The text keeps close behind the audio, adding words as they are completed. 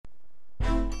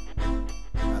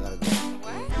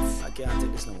can't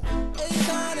take this no more. I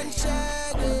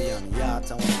wanna be on the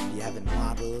yachts, I wanna be having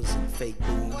models and fake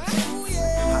boobs,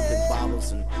 popping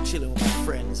bottles and chilling with my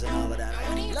friends and all of that.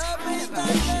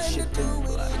 Relationship thing,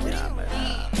 like, yeah,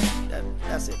 man.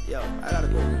 That's it, yo. I gotta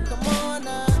go. Come on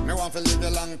now. Me want to live a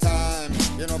long time.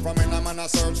 You know, from when I'm on a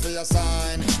search for your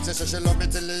sign. She love me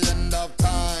till the end of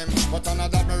time. But none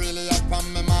of that me really up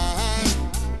on my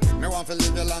mind. Me want to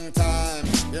live a long time.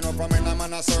 You know, from when I'm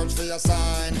on a search for your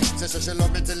sign. She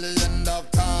love me till the end of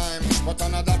time. But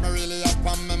none of that me really up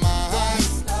on my mind.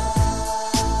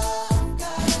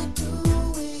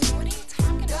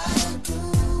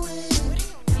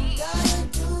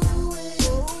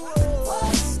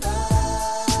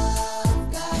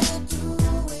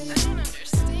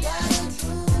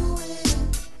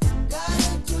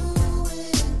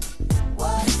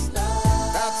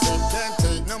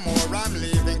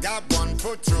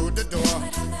 Through the door,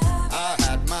 I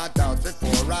had my doubts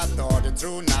before I thought it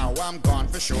through. Now I'm gone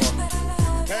for sure.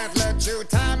 Can't let you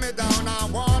tie me down. I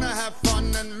wanna have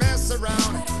fun and mess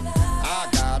around. I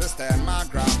gotta stand my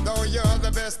ground, though you're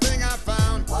the best thing I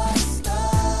found. What's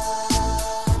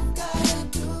love gotta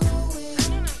do it? I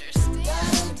don't understand.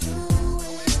 Gotta do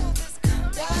it. Where's all this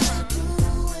coming from? Do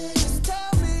it. Just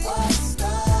tell me. What's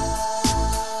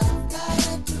love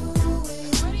gotta do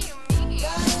it? What do you mean?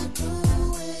 Gotta do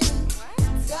it.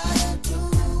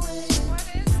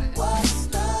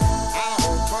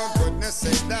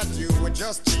 Say that you would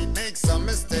just cheat, make some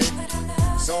mistake.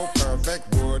 So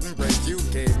perfect wouldn't break. You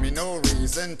gave me no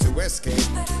reason to escape.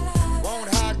 Won't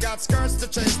hide, got skirts to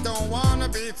chase. Don't wanna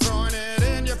be throwing it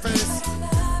in your face.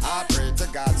 I pray to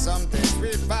God someday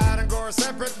we fight and go our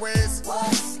separate ways.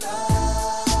 What's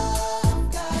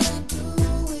love gotta do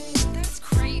it? That's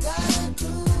crazy. Gotta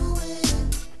do it.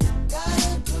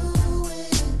 Gotta do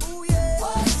it. Ooh, yeah.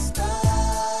 What's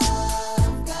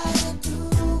love gotta do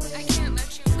it? I can't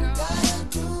let you go.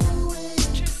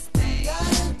 Just stay.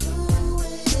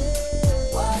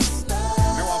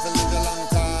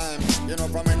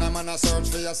 From when I'm on a search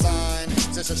for your sign.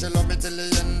 She love me till the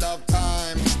end of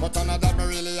time. But none of that me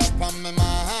really up on my mind.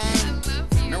 I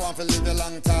love you. Me want to live a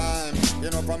long time. You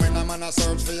know, from when I'm on a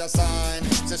search for your sign.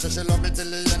 She love me till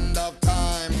the end of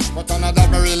time. But none of that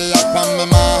me really up on my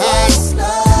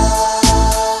mind.